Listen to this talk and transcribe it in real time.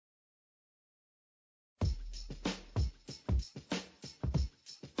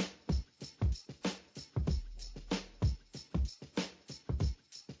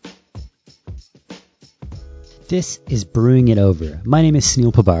This is Brewing It Over. My name is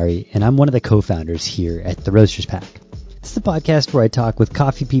Sunil Pabari, and I'm one of the co-founders here at The Roasters Pack. This is the podcast where I talk with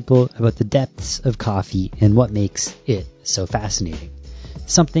coffee people about the depths of coffee and what makes it so fascinating.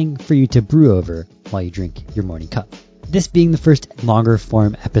 Something for you to brew over while you drink your morning cup. This being the first longer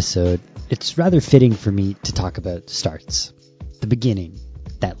form episode, it's rather fitting for me to talk about starts. The beginning,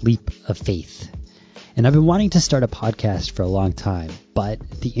 that leap of faith. And I've been wanting to start a podcast for a long time, but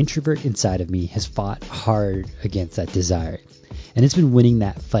the introvert inside of me has fought hard against that desire. And it's been winning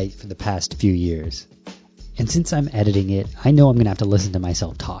that fight for the past few years. And since I'm editing it, I know I'm going to have to listen to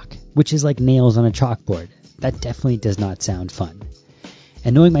myself talk, which is like nails on a chalkboard. That definitely does not sound fun.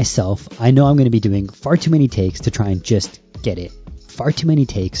 And knowing myself, I know I'm going to be doing far too many takes to try and just get it. Far too many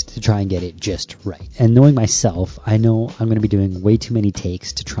takes to try and get it just right. And knowing myself, I know I'm going to be doing way too many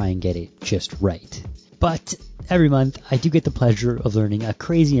takes to try and get it just right. But every month, I do get the pleasure of learning a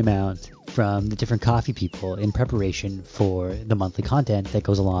crazy amount from the different coffee people in preparation for the monthly content that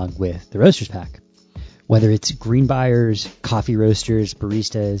goes along with the Roasters Pack. Whether it's green buyers, coffee roasters,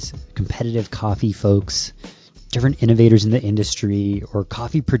 baristas, competitive coffee folks, different innovators in the industry, or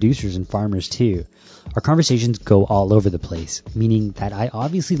coffee producers and farmers too, our conversations go all over the place, meaning that I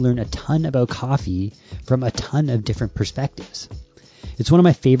obviously learn a ton about coffee from a ton of different perspectives. It's one of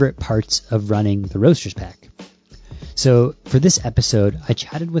my favorite parts of running the Roasters Pack. So for this episode, I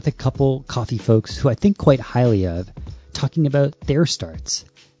chatted with a couple coffee folks who I think quite highly of, talking about their starts,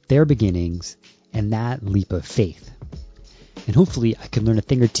 their beginnings, and that leap of faith. And hopefully I could learn a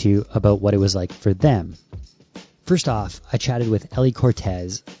thing or two about what it was like for them. First off, I chatted with Ellie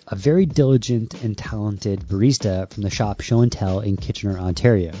Cortez, a very diligent and talented barista from the shop Show and Tell in Kitchener,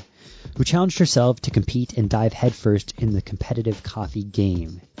 Ontario, who challenged herself to compete and dive headfirst in the competitive coffee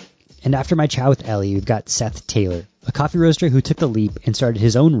game. And after my chat with Ellie, we've got Seth Taylor, a coffee roaster who took the leap and started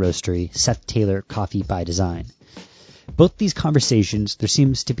his own roastery, Seth Taylor Coffee by Design. Both these conversations, there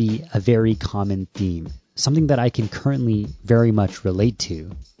seems to be a very common theme, something that I can currently very much relate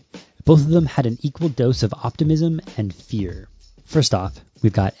to. Both of them had an equal dose of optimism and fear. First off,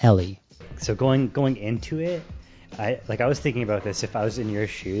 we've got Ellie. So going into it, I was thinking about this. If I was in your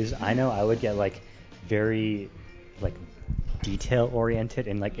shoes, I know I would get very detail oriented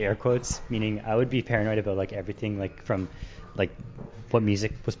in air quotes, meaning I would be paranoid about everything from what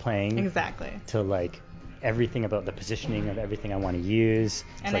music was playing exactly to everything about the positioning of everything I want to use.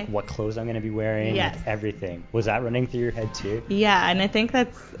 It's what clothes I'm going to be wearing. Yes. Everything. Was that running through your head too? Yeah, and I think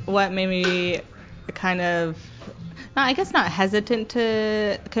that's what made me kind of not hesitant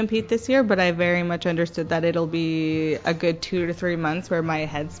to compete this year, but I very much understood that it'll be a good 2 to 3 months where my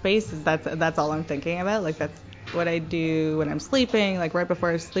headspace is that's all I'm thinking about. That's what I do when I'm sleeping. Right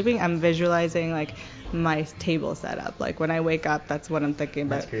before I'm sleeping, I'm visualizing my table setup. When I wake up, that's what I'm thinking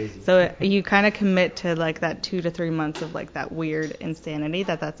about. That's crazy. So you kind of commit to that 2 to 3 months of that weird insanity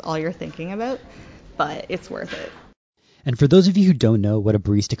that's all you're thinking about, but it's worth it. And for those of you who don't know what a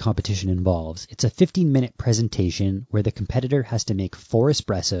barista competition involves, it's a 15-minute presentation where the competitor has to make 4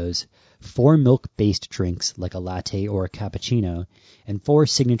 espressos, 4 milk-based drinks like a latte or a cappuccino, and 4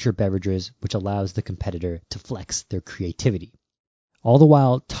 signature beverages, which allows the competitor to flex their creativity. All the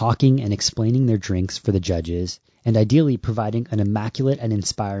while talking and explaining their drinks for the judges, and ideally providing an immaculate and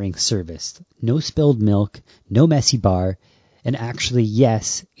inspiring service. No spilled milk, no messy bar, and actually,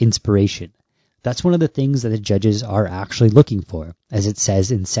 yes, inspiration. That's one of the things that the judges are actually looking for, as it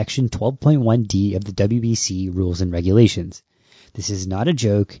says in Section 12.1D of the WBC Rules and Regulations. This is not a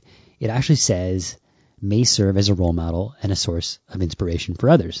joke. It actually says, may serve as a role model and a source of inspiration for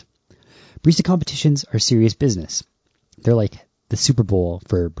others. Barista competitions are serious business. They're like the Super Bowl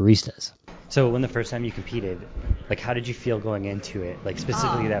for baristas. So when the first time you competed, how did you feel going into it?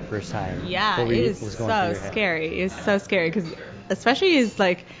 Specifically that first time? Yeah, it was so scary. It was so scary because especially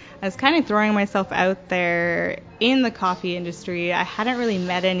I was kind of throwing myself out there in the coffee industry. I hadn't really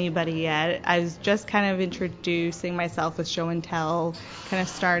met anybody yet. I was just kind of introducing myself with Show and Tell, kind of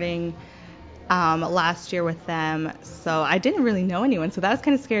starting last year with them. So I didn't really know anyone. So that was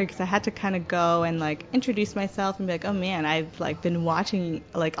kind of scary because I had to kind of go and introduce myself and be oh man, I've been watching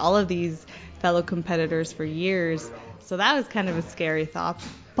all of these fellow competitors for years. So that was kind of a scary thought.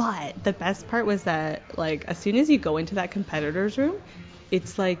 But the best part was that as soon as you go into that competitor's room,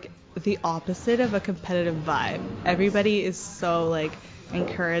 it's the opposite of a competitive vibe. Everybody is so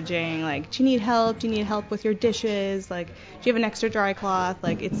encouraging. Do you need help? Do you need help with your dishes? Do you have an extra dry cloth?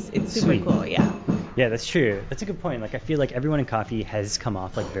 It's super Sweet. Cool. Yeah. Yeah, that's true. That's a good point. I feel everyone in coffee has come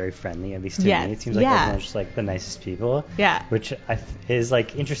off very friendly, at least to me. It seems everyone's just the nicest people. Yeah. Which is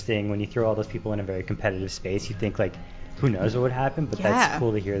interesting when you throw all those people in a very competitive space. You think who knows what would happen, but Yeah. that's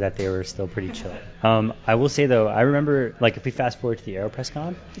cool to hear that they were still pretty chill. I will say, though, I remember, like, if we fast forward to the AeroPress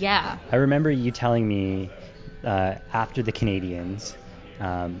Con, Yeah. I remember you telling me after the Canadians,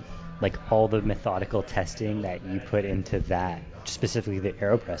 like, all the methodical testing that you put into that, specifically the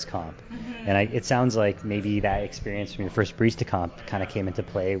AeroPress comp. Mm-hmm. And it sounds like maybe that experience from your first barista comp kind of came into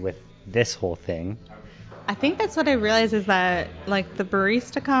play with this whole thing. I think that's what I realized is that, like, the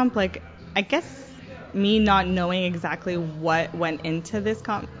barista comp, like, I guess me not knowing exactly what went into this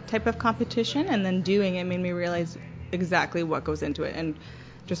type of competition and then doing it made me realize exactly what goes into it. And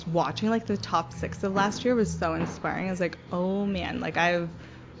just watching, like, the top 6 of last year was so inspiring. I was like, oh, man, like, I have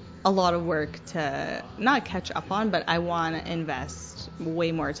a lot of work to not catch up on, but I want to invest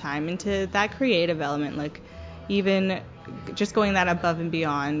way more time into that creative element. Like, even just going that above and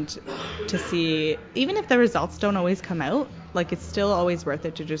beyond to see, even if the results don't always come out, like, it's still always worth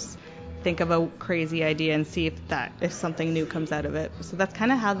it to just think of a crazy idea and see if something new comes out of it. So that's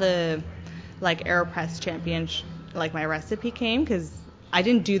kind of how the, like, AeroPress champion, like, my recipe came, because I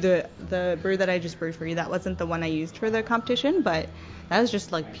didn't do the brew that I just brewed for you. That wasn't the one I used for the competition, but that was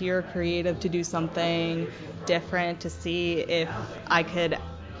just, like, pure creative to do something different, to see if I could,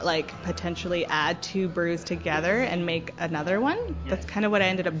 like, potentially add 2 brews together and make another one. That's kind of what I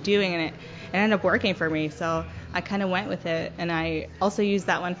ended up doing, and it ended up working for me. So I kind of went with it, and I also used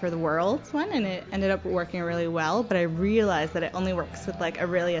that one for the Worlds one, and it ended up working really well. But I realized that it only works with, like, a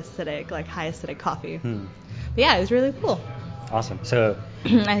really acidic, like, high acidic coffee. But yeah, it was really cool. Awesome. So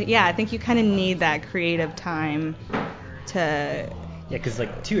I think you kind of need that creative time to. Yeah, because,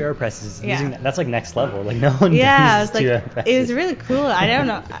 like, 2 AeroPresses, Yeah. using that's, like, next level. Like, no one Yeah, uses it 2 was like, AeroPresses. it was really cool. I don't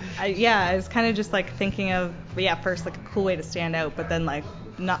know. I was kind of just, like, thinking of, first, like, a cool way to stand out, but then, like,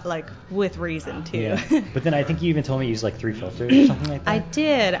 not, like, with reason too. Yeah. But then I think you even told me you used, like, 3 filters or something like that. I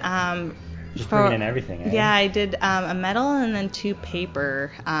did. Just bringing in everything, eh? Yeah, I did a metal and then 2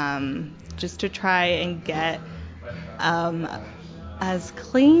 paper, just to try and get as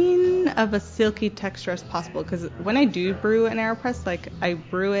clean of a silky texture as possible, because when I do brew an AeroPress, like, I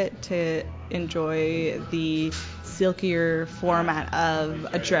brew it to enjoy the silkier format of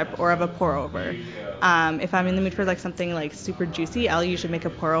a drip or of a pour over. If I'm in the mood for, like, something, like, super juicy, I'll usually make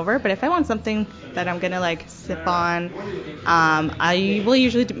a pour over, but if I want something that I'm gonna, like, sip on, I will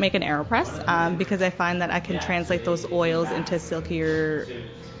usually make an AeroPress, because I find that I can translate those oils into silkier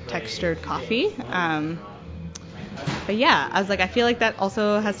textured coffee. But yeah, I was like, I feel like that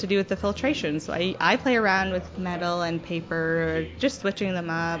also has to do with the filtration. So I play around with metal and paper, just switching them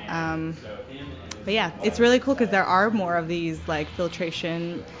up. But yeah, it's really cool because there are more of these, like,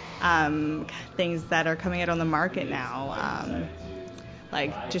 filtration things that are coming out on the market now.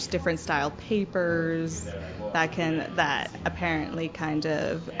 Like, just different style papers that apparently kind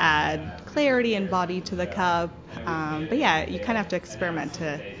of add clarity and body to the cup. But yeah, you kind of have to experiment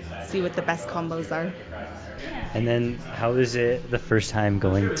to see what the best combos are. And then how was it the first time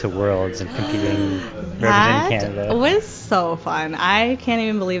going to Worlds and competing, representing Canada? That was so fun. I can't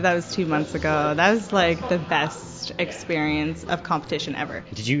even believe that was 2 months ago. That was, like, the best experience of competition ever.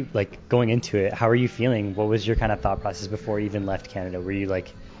 Did you, like, going into it, how were you feeling? What was your kind of thought process before you even left Canada? Were you,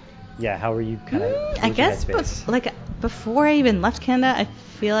 like, how were you kind of... I guess, before I even left Canada, I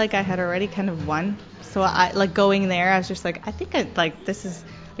feel like I had already kind of won. So I, like, going there, I was just like, I think this is...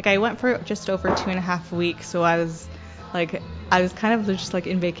 Like, I went for just over 2.5 weeks, so I was kind of just, like,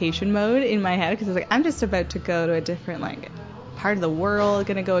 in vacation mode in my head, because I was like, I'm just about to go to a different, like, part of the world,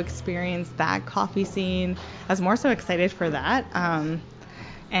 gonna go experience that coffee scene. I was more so excited for that.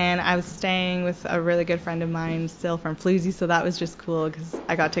 And I was staying with a really good friend of mine, still from Floozy, so that was just cool because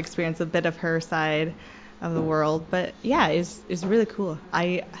I got to experience a bit of her side of the world. But yeah, it was really cool.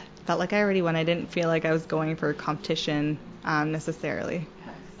 I felt like I already won. I didn't feel like I was going for a competition necessarily.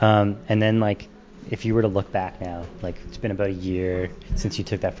 And then, like, if you were to look back now, like, it's been about a year since you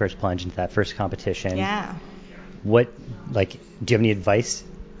took that first plunge into that first competition. Yeah. What, like, do you have any advice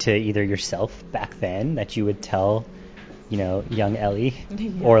to either yourself back then that you would tell, you know, young Ellie?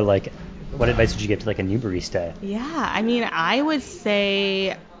 Yeah. Or, like, what advice would you give to, like, a new barista? Yeah, I mean, I would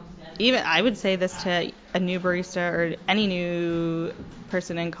say this to a new barista or any new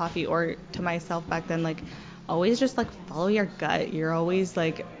person in coffee, or to myself back then, like, always just, like, follow your gut. You're always,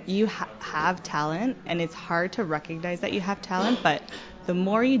 like, you have talent, and it's hard to recognize that you have talent, but the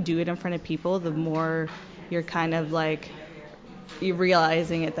more you do it in front of people, the more you're kind of, like, you're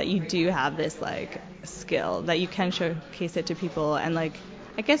realizing it, that you do have this, like, skill, that you can showcase it to people. And, like,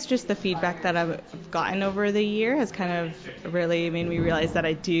 I guess just the feedback that I've gotten over the year has kind of really made me realize that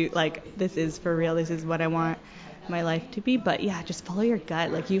I do, like, this is for real, this is what I want my life to be. But yeah, just follow your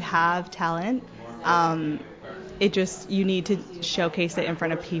gut. Like, you have talent. you need to showcase it in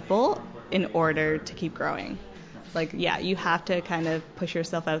front of people in order to keep growing. Like, yeah, you have to kind of push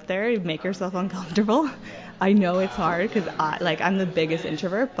yourself out there, make yourself uncomfortable. I know it's hard because I'm the biggest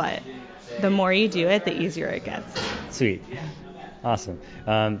introvert, but the more you do it, the easier it gets. Sweet. Awesome.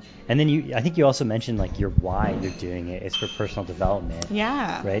 And then I think you also mentioned like your why you're doing it is for personal development.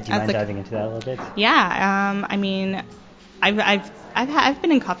 Yeah. Right? Do you mind diving into that a little bit? Yeah. I mean, I've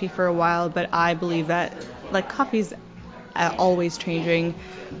been in coffee for a while, but I believe that like coffee's always changing,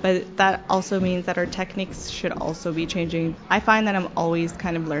 but that also means that our techniques should also be changing. I find that I'm always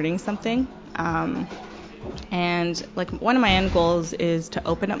kind of learning something. And like one of my end goals is to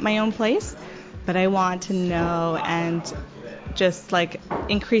open up my own place, but I want to know and just like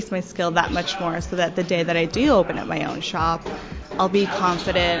increase my skill that much more so that the day that I do open up my own shop, I'll be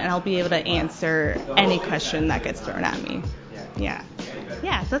confident and I'll be able to answer any question that gets thrown at me.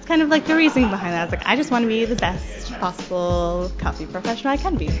 Yeah, so that's kind of like the reasoning behind that. It's like I just want to be the best possible coffee professional I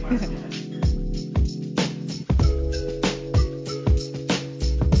can be.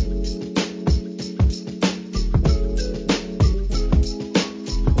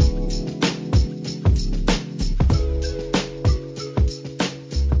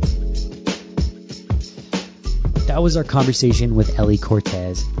 That was our conversation with Ellie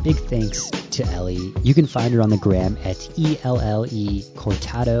Cortez. Big thanks to Ellie. You can find her on the gram at ELLE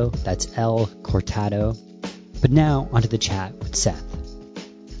Cortado. That's L Cortado. But now onto the chat with Seth.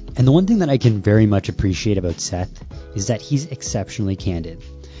 And the one thing that I can very much appreciate about Seth is that he's exceptionally candid.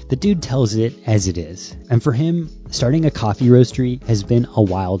 The dude tells it as it is. And for him, starting a coffee roastery has been a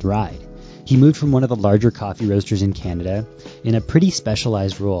wild ride. He moved from one of the larger coffee roasters in Canada in a pretty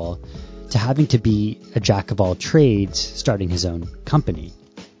specialized role to having to be a jack of all trades, starting his own company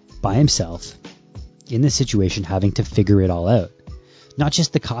by himself, in this situation having to figure it all out. Not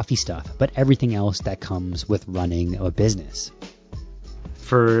just the coffee stuff, but everything else that comes with running a business.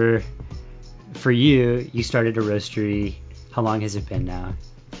 For you started a roastery. How long has it been now?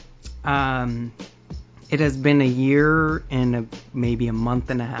 It has been a year and maybe a month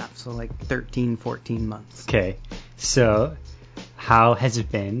and a half, so like 13, 14 months. Okay, so how has it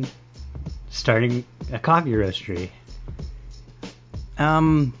been starting a coffee roastery?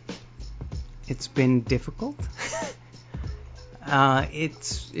 It's been difficult.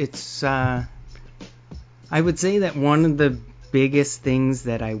 It's I would say that one of the biggest things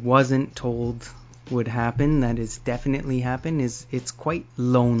that I wasn't told would happen, that is definitely happened, is it's quite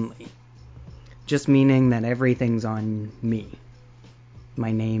lonely. Just meaning that everything's on me.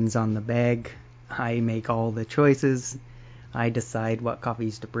 My name's on the bag. I make all the choices. I decide what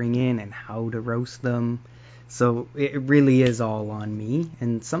coffees to bring in and how to roast them. So it really is all on me.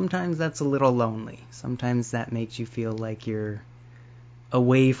 And sometimes that's a little lonely. Sometimes that makes you feel like you're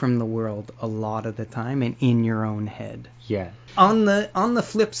away from the world a lot of the time and in your own head. Yeah. On the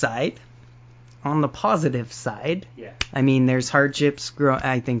flip side, on the positive side, I mean, there's hardships.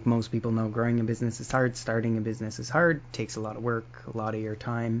 I think most people know growing a business is hard. Starting a business is hard. It takes a lot of work, a lot of your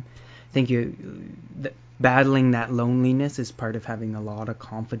time. I think battling that loneliness is part of having a lot of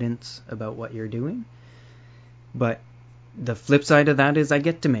confidence about what you're doing. But the flip side of that is I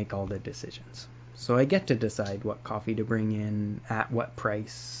get to make all the decisions. So I get to decide what coffee to bring in, at what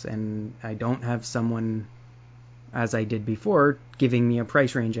price, and I don't have someone, as I did before, giving me a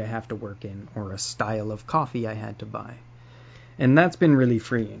price range I have to work in or a style of coffee I had to buy. And that's been really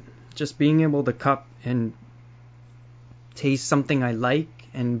freeing. Just being able to cup and taste something I like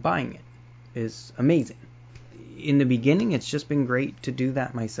and buying it is amazing. In the beginning, it's just been great to do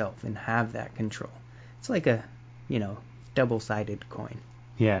that myself and have that control. It's like a, double-sided coin.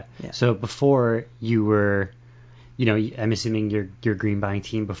 Yeah. So before you were, I'm assuming your green buying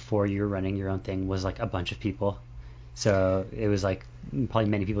team before you were running your own thing was like a bunch of people. So it was like probably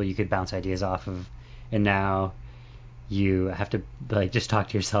many people you could bounce ideas off of, and now you have to like just talk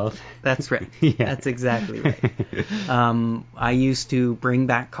to yourself. That's right. Yeah. That's exactly right. I used to bring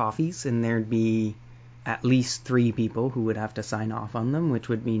back coffees, and there'd be at least 3 people who would have to sign off on them, which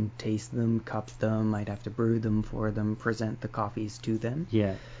would mean taste them, cup them, I'd have to brew them for them, present the coffees to them.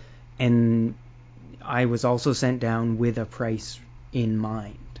 Yeah. And I was also sent down with a price in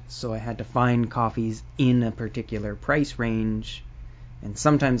mind. So I had to find coffees in a particular price range, and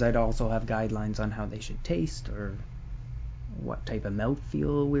sometimes I'd also have guidelines on how they should taste or what type of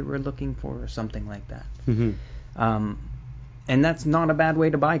mouthfeel we were looking for or something like that. Mm-hmm. And that's not a bad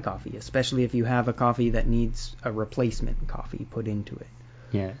way to buy coffee, especially if you have a coffee that needs a replacement coffee put into it.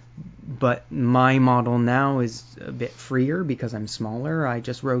 Yeah. But my model now is a bit freer because I'm smaller. I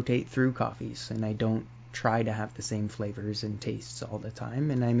just rotate through coffees, and I don't try to have the same flavors and tastes all the time,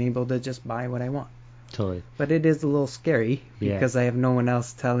 and I'm able to just buy what I want. Totally. But it is a little scary because I have no one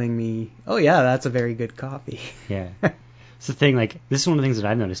else telling me, oh yeah, that's a very good coffee. Yeah. It's the thing, like, this is one of the things that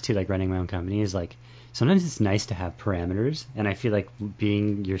I've noticed too, like running my own company, is like, sometimes it's nice to have parameters, and I feel like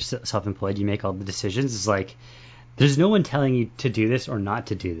being you're self-employed, you make all the decisions. It's like, there's no one telling you to do this or not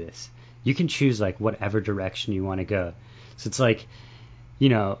to do this. You can choose like whatever direction you want to go. So it's like, you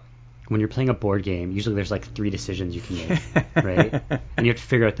know, when you're playing a board game, usually there's like 3 decisions you can make, right? And you have to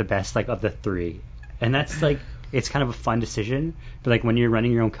figure out the best like of the 3. And that's like, it's kind of a fun decision. But like when you're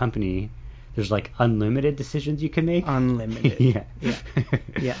running your own company, there's like unlimited decisions you can make. Unlimited.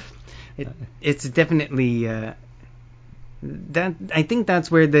 Yeah. It's definitely that. I think that's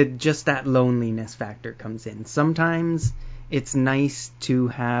where that loneliness factor comes in. Sometimes it's nice to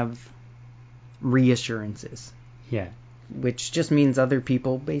have reassurances. Yeah. Which just means other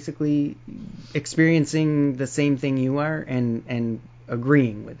people basically experiencing the same thing you are and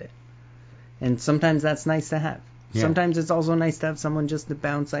agreeing with it. And sometimes that's nice to have. Yeah. Sometimes it's also nice to have someone just to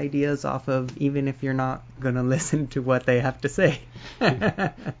bounce ideas off of, even if you're not going to listen to what they have to say.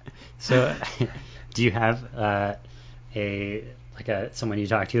 So, do you have someone you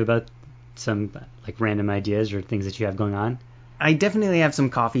talk to about some like random ideas or things that you have going on? I definitely have some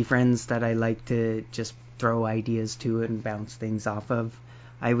coffee friends that I like to just throw ideas to and bounce things off of.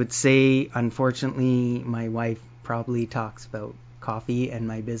 I would say, unfortunately, my wife probably talks about coffee and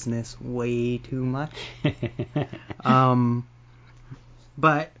my business way too much.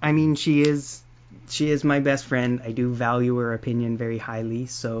 But I mean, she is my best friend. I do value her opinion very highly,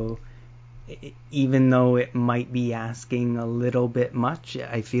 so even though it might be asking a little bit much,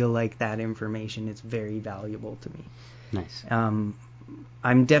 I feel like that information is very valuable to me. Nice.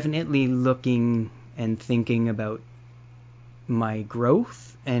 I'm definitely looking and thinking about my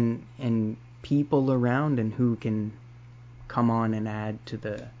growth and people around and who can come on and add to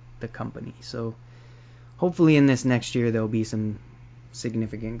the company. So hopefully in this next year there'll be some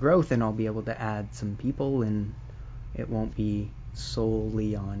significant growth and I'll be able to add some people and it won't be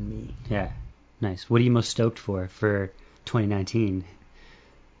solely on me. Yeah. Nice. What are you most stoked for 2019?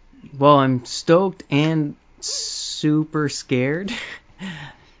 Well, I'm stoked and super scared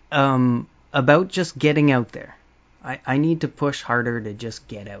about just getting out there. I need to push harder to just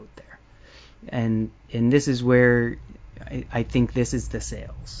get out there. And this is where I think this is the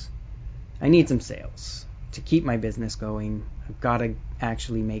sales. I need some sales to keep my business going. I've got to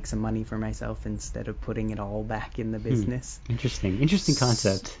actually make some money for myself instead of putting it all back in the business. Interesting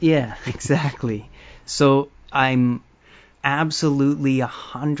concept. Yeah, exactly. So I'm absolutely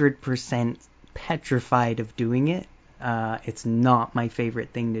 100% petrified of doing it. It's not my favorite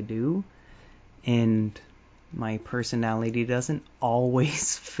thing to do, and my personality doesn't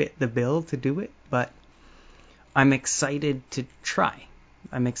always fit the bill to do it, but I'm excited to try.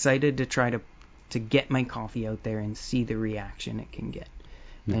 I'm excited to try to get my coffee out there and see the reaction it can get.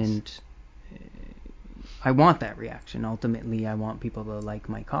 Nice. And I want that reaction. Ultimately, I want people to like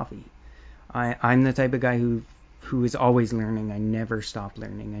my coffee. I'm the type of guy who is always learning. I never stop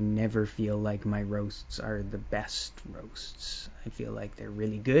learning. I never feel like my roasts are the best roasts. I feel like they're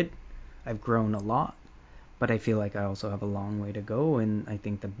really good. I've grown a lot, but I feel like I also have a long way to go, and I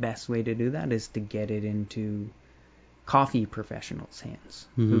think the best way to do that is to get it into coffee professionals' hands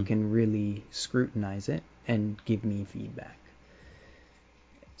who can really scrutinize it and give me feedback.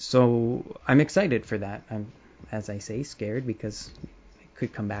 So I'm excited for that. I'm, as I say, scared because it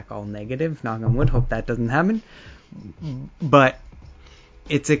could come back all negative. Knock on wood, hope that doesn't happen. But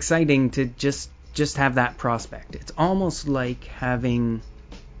it's exciting to just have that prospect. It's almost like having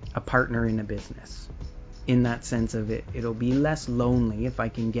a partner in a business. In that sense of it, it'll be less lonely if I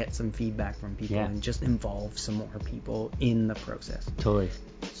can get some feedback from people and just involve some more people in the process. Totally.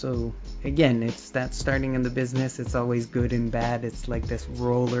 So again, it's that starting in the business. It's always good and bad. It's like this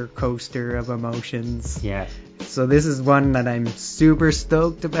roller coaster of emotions. Yeah. So this is one that I'm super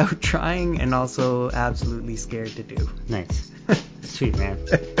stoked about trying and also absolutely scared to do. Nice. Sweet, man.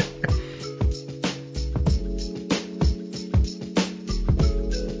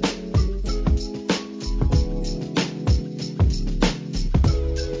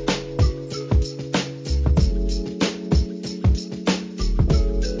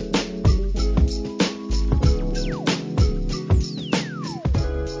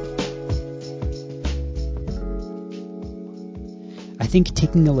 I think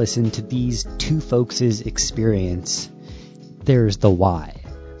taking a listen to these two folks' experience, there's the why.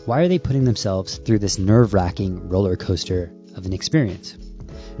 Why are they putting themselves through this nerve-wracking roller coaster of an experience?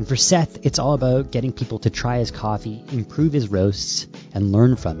 And for Seth, it's all about getting people to try his coffee, improve his roasts, and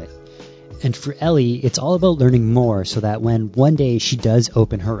learn from it. And for Ellie, it's all about learning more so that when one day she does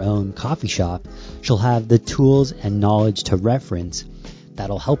open her own coffee shop, she'll have the tools and knowledge to reference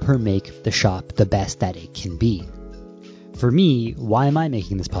that'll help her make the shop the best that it can be. For me, why am I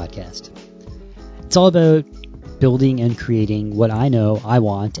making this podcast? It's all about building and creating what I know I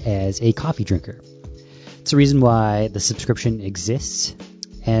want as a coffee drinker. It's the reason why the subscription exists.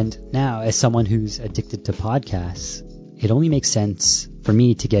 And now, as someone who's addicted to podcasts, it only makes sense for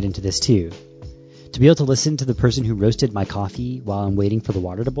me to get into this too. To be able to listen to the person who roasted my coffee while I'm waiting for the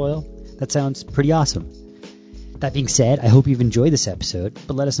water to boil, that sounds pretty awesome. That being said, I hope you've enjoyed this episode,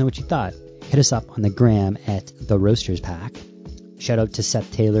 but let us know what you thought. Hit us up on the gram at The Roasters Pack. Shout out to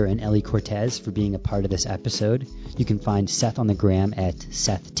Seth Taylor and Ellie Cortez for being a part of this episode. You can find Seth on the gram at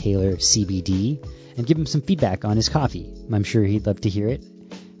Seth Taylor CBD and give him some feedback on his coffee. I'm sure he'd love to hear it.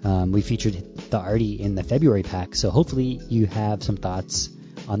 We featured the Artie in the February pack, so hopefully you have some thoughts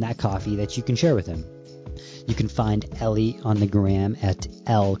on that coffee that you can share with him. You can find Ellie on the gram at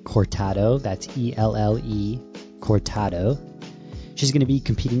Elle Cortado. That's ELLE Cortado. She's going to be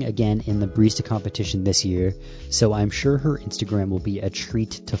competing again in the barista competition this year, so I'm sure her Instagram will be a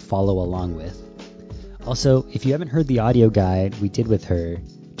treat to follow along with. Also, if you haven't heard the audio guide we did with her,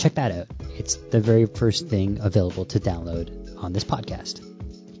 check that out. It's the very first thing available to download on this podcast.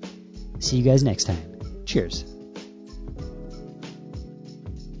 See you guys next time. Cheers.